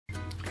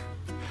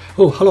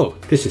Oh, hello,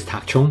 this is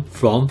Tak Chung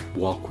from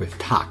Walk with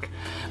Tak.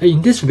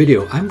 In this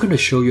video, I'm going to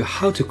show you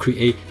how to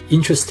create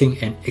interesting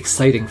and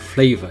exciting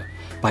flavor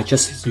by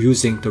just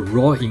using the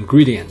raw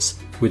ingredients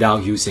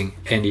without using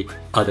any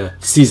other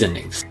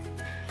seasonings.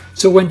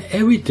 So when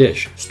every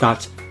dish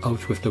starts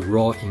out with the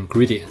raw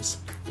ingredients,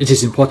 it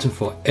is important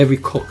for every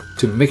cook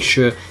to make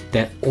sure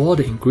that all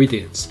the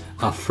ingredients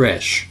are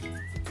fresh.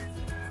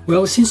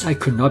 Well, since I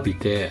could not be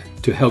there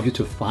to help you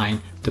to find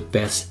the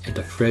best and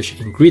the fresh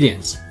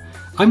ingredients,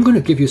 I'm going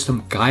to give you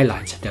some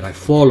guidelines that I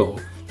follow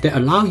that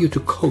allow you to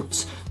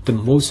coax the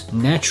most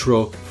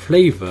natural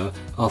flavor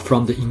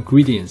from the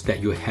ingredients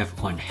that you have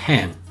on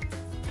hand.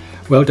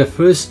 Well, the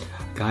first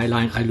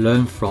guideline I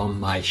learned from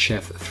my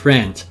chef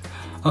friend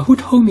who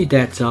told me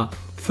that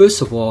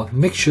first of all,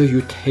 make sure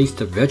you taste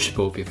the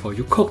vegetable before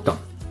you cook them.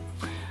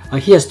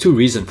 He has two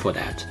reasons for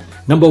that.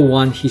 Number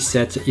one, he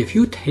said if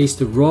you taste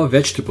the raw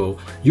vegetable,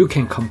 you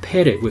can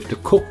compare it with the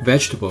cooked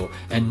vegetable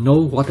and know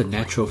what the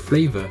natural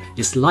flavor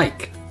is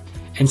like.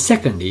 And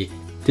secondly,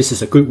 this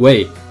is a good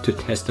way to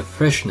test the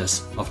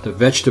freshness of the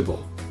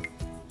vegetable.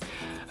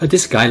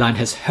 This guideline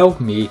has helped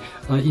me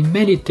in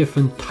many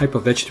different types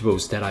of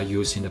vegetables that I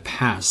used in the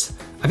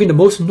past. I think the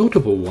most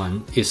notable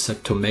one is a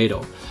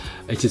tomato.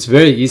 It is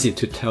very easy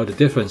to tell the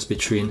difference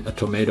between a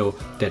tomato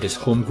that is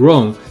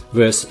homegrown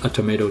versus a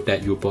tomato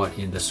that you bought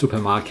in the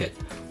supermarket.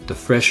 The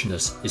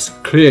freshness is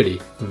clearly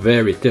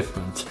very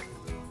different.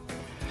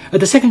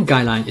 The second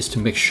guideline is to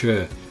make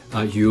sure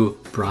you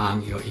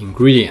brown your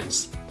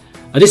ingredients.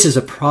 This is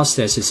a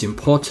process that is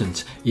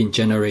important in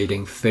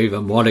generating flavor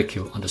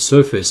molecule on the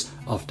surface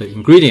of the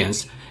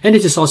ingredients, and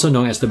it is also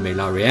known as the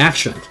Maillard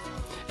reaction.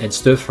 And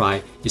stir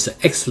fry is an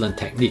excellent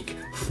technique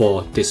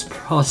for this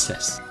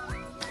process.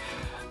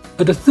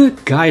 The third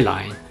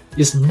guideline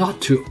is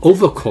not to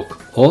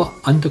overcook or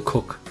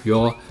undercook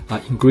your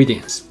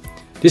ingredients.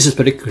 This is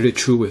particularly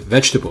true with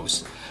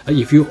vegetables.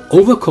 If you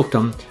overcook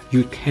them,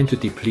 you tend to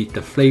deplete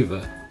the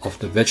flavor of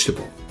the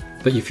vegetable.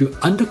 But if you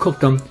undercook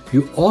them,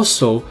 you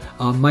also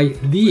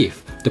might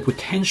leave the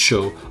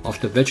potential of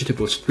the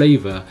vegetable's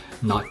flavor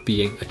not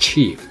being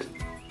achieved.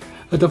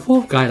 The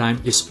fourth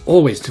guideline is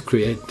always to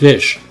create a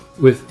dish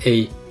with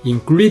an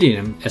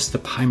ingredient as the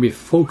primary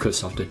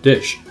focus of the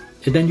dish.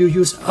 And then you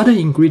use other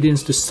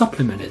ingredients to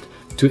supplement it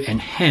to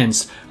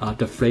enhance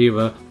the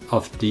flavor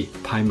of the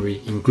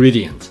primary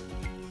ingredient.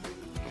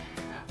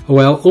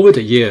 Well, over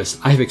the years,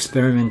 I have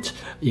experimented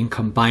in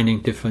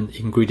combining different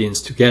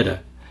ingredients together.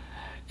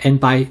 And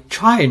by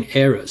try and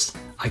errors,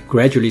 I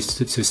gradually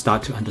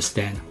start to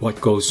understand what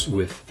goes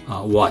with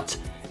what.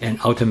 And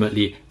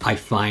ultimately, I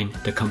find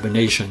the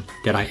combination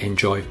that I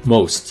enjoy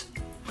most.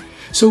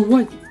 So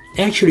what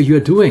actually you're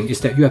doing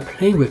is that you are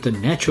playing with the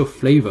natural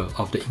flavor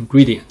of the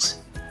ingredients.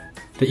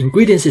 The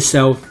ingredients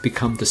itself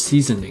become the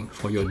seasoning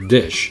for your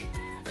dish.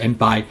 And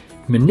by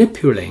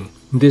manipulating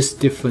these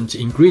different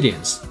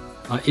ingredients,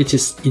 it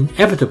is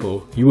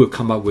inevitable you will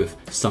come up with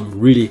some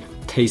really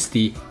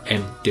tasty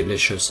and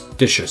delicious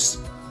dishes.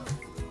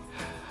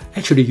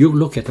 Actually, you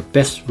look at the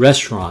best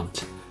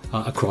restaurant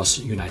across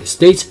the United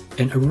States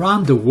and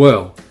around the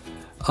world,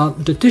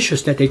 the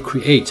dishes that they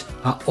create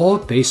are all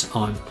based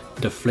on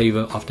the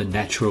flavor of the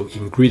natural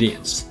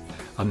ingredients.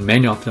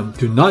 Many of them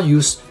do not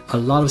use a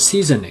lot of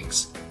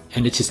seasonings,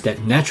 and it is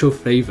that natural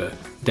flavor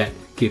that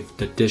give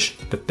the dish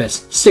the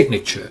best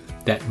signature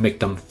that make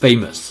them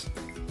famous.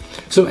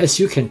 So as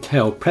you can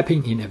tell,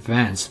 prepping in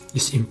advance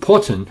is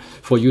important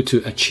for you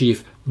to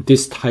achieve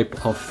this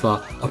type of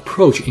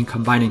approach in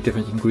combining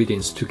different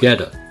ingredients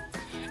together.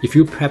 If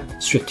you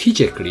prep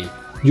strategically,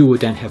 you will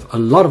then have a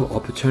lot of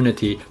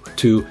opportunity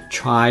to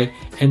try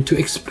and to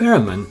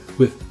experiment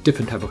with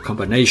different type of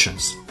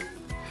combinations.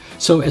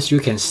 So as you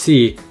can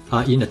see,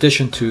 in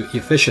addition to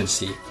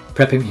efficiency,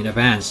 prepping in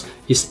advance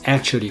is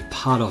actually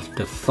part of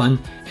the fun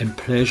and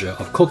pleasure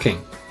of cooking.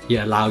 It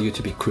allows you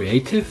to be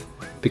creative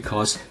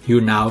because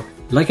you now,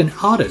 like an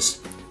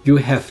artist, you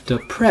have the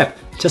prep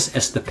just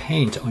as the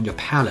paint on your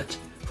palette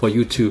for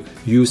you to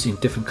use in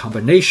different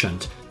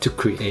combinations to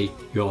create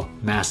your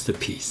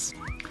masterpiece.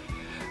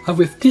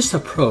 With this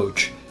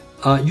approach,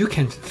 you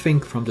can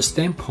think from the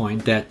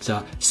standpoint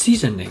that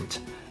seasoning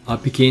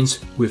begins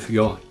with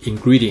your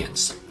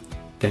ingredients.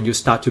 Then you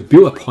start to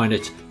build upon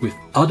it with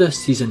other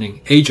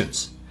seasoning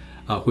agents,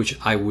 which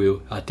I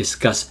will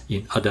discuss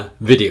in other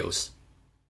videos.